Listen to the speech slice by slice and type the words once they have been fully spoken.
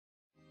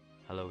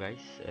Hello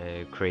guys,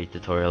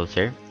 Cre8Tutorials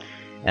here,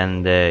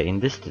 and in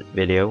this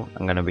video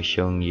I'm gonna be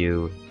showing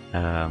you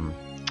an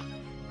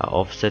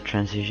offset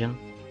transition.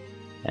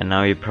 And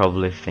now you're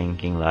probably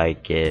thinking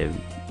like,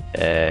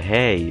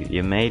 hey,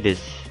 you made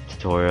this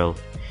tutorial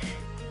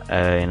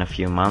in a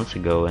few months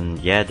ago, and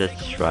yeah,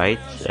 that's right.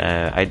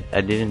 I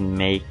didn't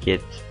make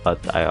it, but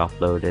I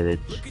uploaded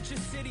it,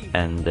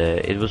 and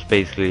it was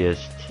basically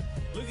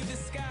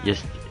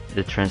just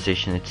the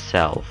transition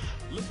itself.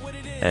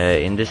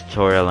 In this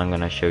tutorial I'm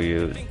gonna show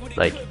you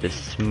like the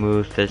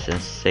smoothest and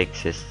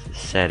sexiest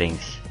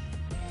settings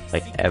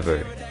like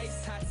ever.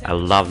 I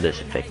love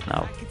this effect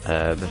now.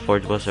 Before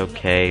it was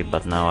okay,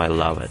 but now I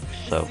love it.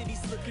 So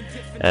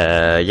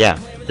yeah,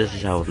 this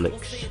is how it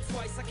looks.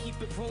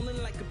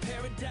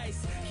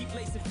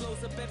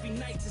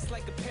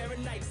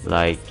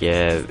 Like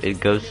it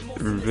goes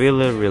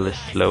really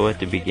slow at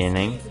the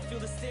beginning,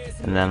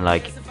 and then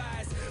like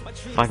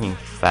fucking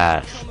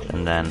fast,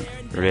 and then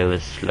really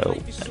slow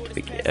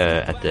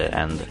at the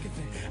end.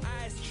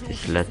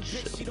 Just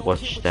let's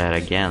watch that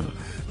again.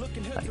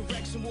 Like,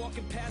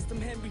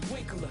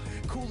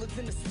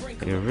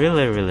 a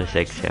really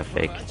sexy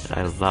effect.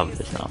 I love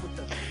this now.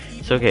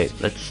 So okay,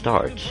 let's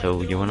start.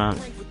 So you wanna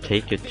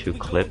take your two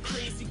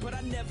clips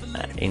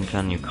into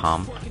a new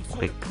comp,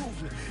 click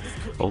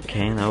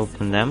OK and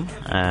open them,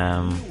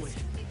 and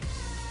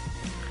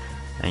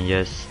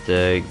just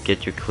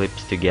get your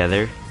clips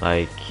together,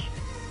 like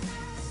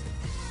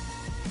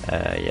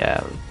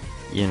yeah,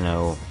 you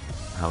know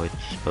how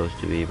it's supposed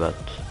to be, but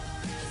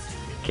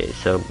okay,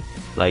 so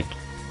like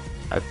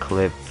a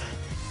clip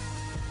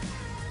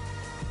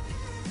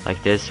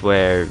like this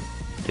where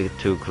the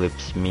two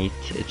clips meet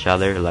each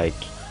other. Like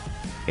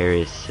here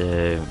is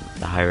the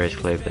high-res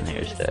clip, and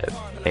here's the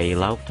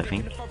bailout, I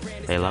think.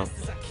 Bailout?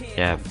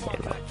 Yeah,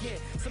 bailout.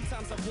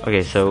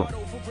 Okay, so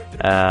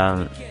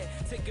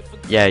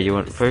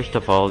yeah, first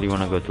of all you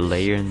want to go to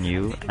layer,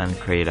 new, and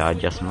create an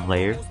adjustment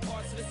layer.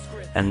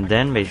 And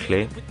then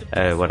basically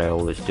what I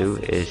always do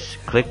is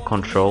click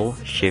Control,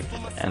 Shift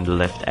and the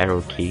left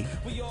arrow key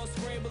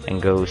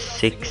and go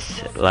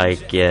 6,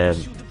 like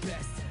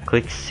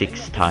click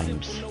 6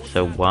 times.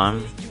 So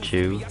 1,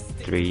 2,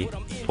 3,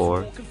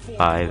 4,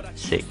 5,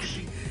 6.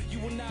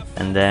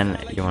 And then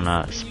you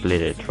wanna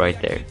split it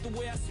right there.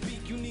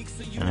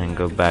 And then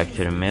go back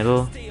to the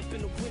middle.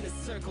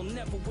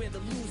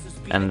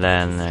 And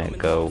then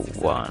go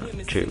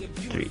 1, 2,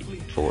 3,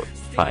 4,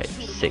 5,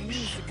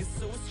 6.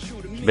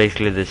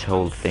 Basically this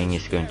whole thing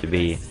is going to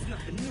be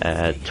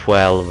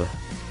 12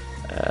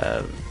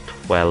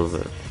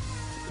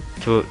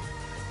 to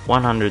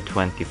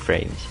 120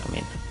 frames, I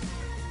mean.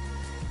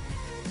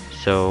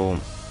 So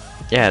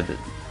yeah,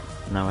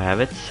 now I have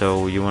it.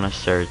 So you want to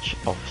search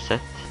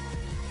offset,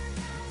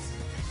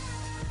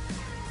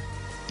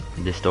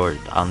 distort,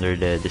 under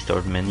the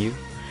distort menu.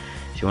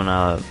 So you want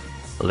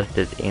to let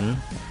it in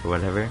or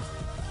whatever,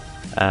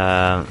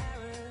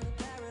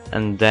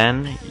 and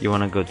then you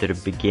want to go to the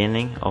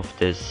beginning of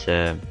this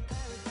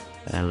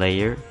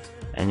layer,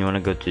 and you want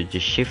to go to the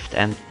shift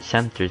and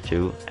center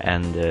to,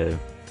 and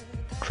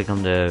click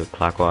on the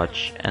clock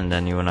watch, and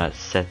then you want to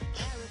set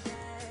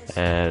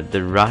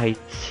the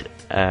right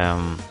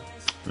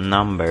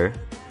number,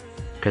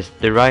 because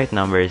the right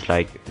number is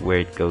like where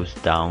it goes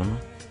down,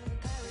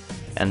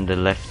 and the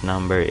left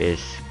number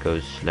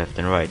goes left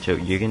and right. So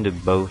you can do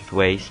both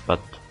ways,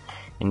 but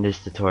in this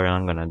tutorial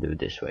I'm gonna do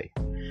this way.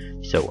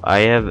 So I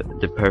have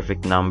the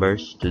perfect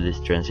numbers to this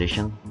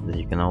transition that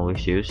you can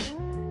always use.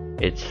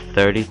 It's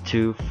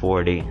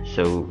 3240,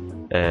 so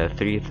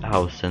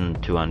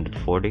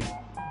 3240.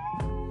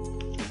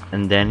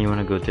 And then you want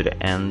to go to the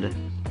end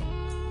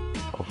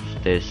of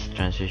this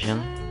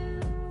transition,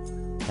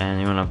 and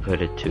you want to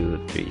put it to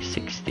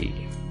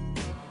 360.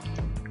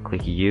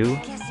 Click U,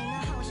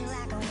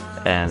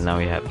 and now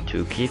you have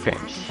 2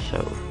 keyframes.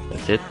 So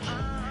that's it.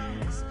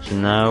 So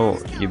now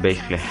you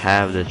basically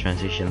have the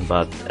transition,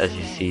 but as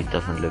you see, it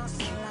doesn't look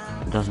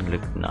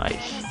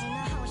nice.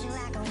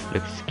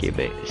 Looks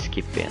skippy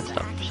and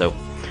stuff. So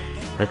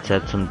let's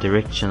add some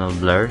directional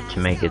blur to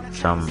make it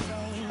a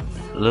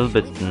little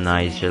bit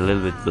nicer, a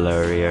little bit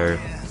blurrier,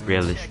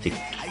 realistic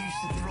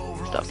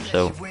stuff.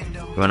 So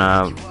you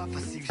wanna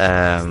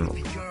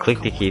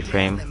click the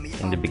keyframe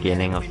in the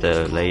beginning of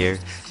the layer,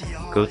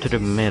 go to the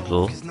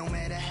middle,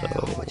 so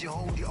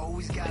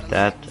like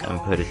that, and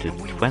put it to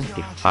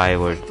 25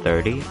 or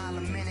 30,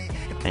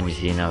 and you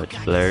see now it's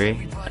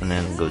blurry. And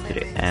then go to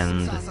the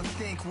end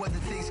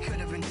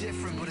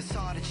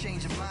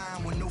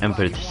and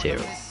put it to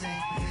 0.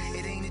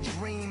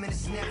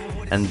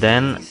 And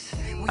then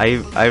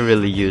I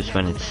really use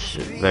when it's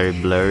very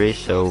blurry,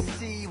 so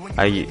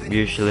I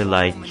usually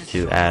like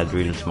to add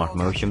Real Smart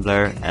Motion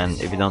Blur, and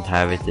if you don't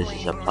have it, this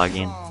is a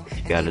plugin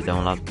you gotta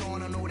download.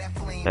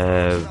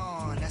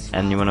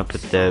 And you wanna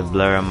put the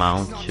blur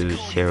amount to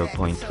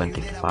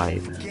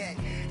 0.25.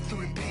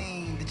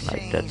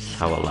 Like, that's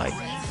how I like.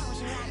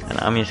 And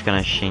I'm just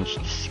gonna change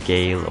the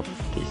scale of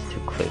these 2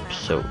 clips,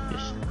 so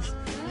just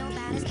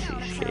easy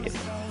scale.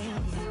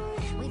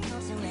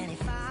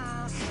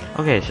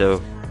 Okay,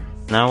 so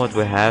now what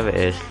we have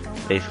is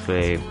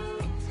basically,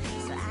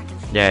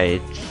 yeah,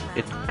 it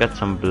got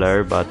some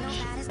blur, but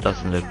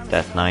doesn't look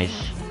that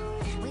nice.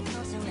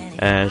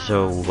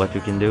 So what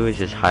we can do is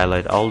just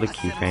highlight all the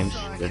keyframes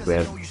that we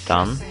have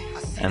done,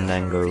 and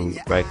then go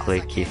right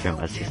click keyframe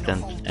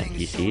assistant and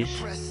PCs,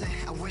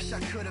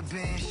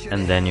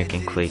 and then you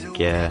can click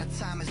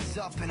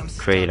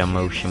create a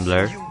motion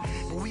blur.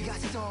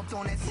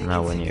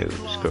 Now when you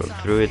scroll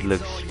through, it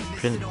looks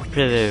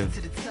pretty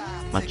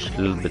much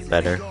a little bit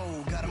better.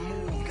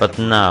 But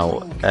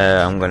now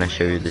I'm gonna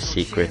show you the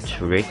secret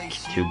trick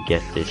to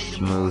get this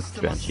smooth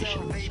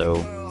transition.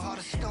 So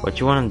what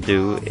you want to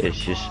do is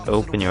just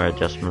open your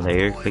adjustment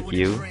layer, click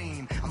U,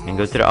 and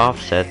go to the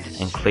offset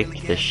and click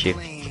the shift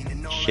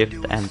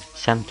and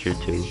center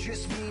tool,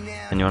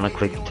 and you want to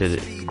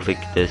click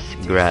this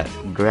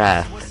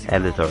graph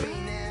editor,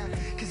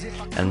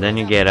 and then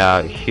you get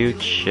a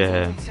huge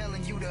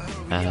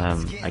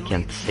I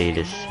can't say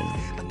this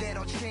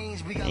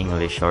in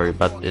English, sorry,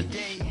 but it's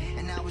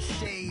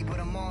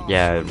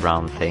yeah,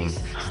 round thing.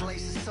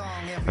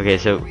 Okay,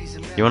 so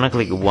you wanna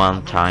click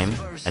one time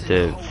at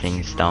the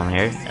things down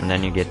here, and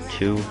then you get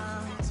two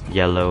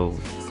yellow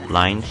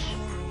lines.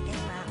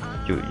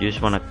 You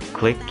just wanna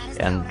click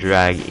and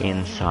drag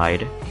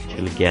inside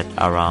till you get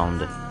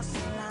around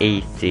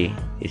 80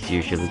 is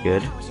usually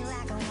good.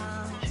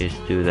 So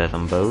just do that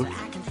on both.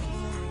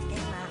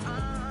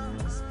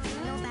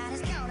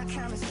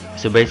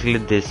 So basically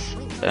this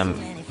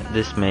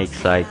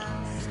makes like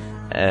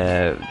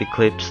the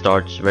clip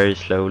starts very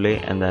slowly,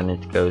 and then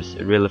it goes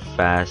really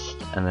fast,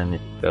 and then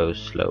it goes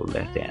slowly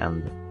at the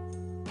end.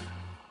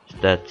 So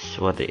that's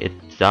what it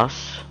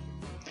does.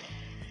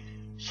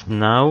 So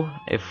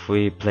now if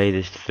we play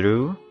this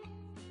through,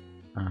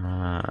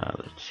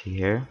 let's see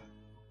here.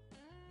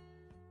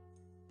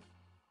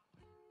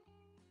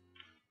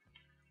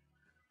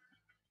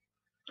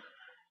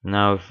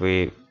 Now if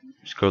we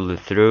scroll it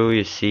through,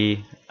 you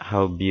see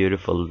how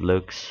beautiful it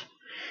looks.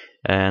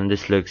 And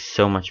this looks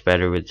so much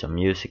better with some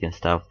music and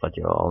stuff, but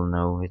you all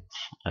know it.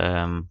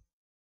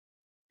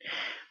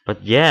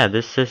 But yeah,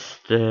 this is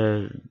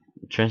the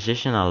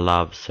transition I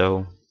love,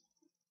 so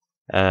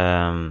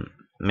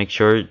make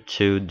sure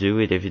to do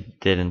it if you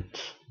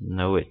didn't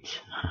know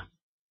it,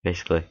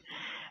 basically.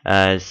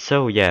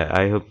 So yeah,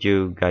 I hope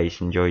you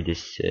guys enjoyed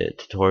this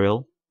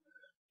tutorial.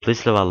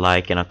 Please leave a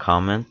like and a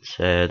comment.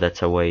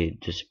 That's a way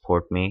to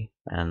support me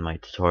and my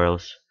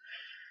tutorials.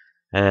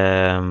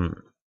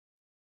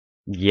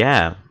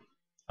 Yeah,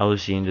 I will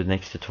see you in the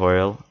next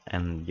tutorial,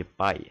 and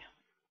bye.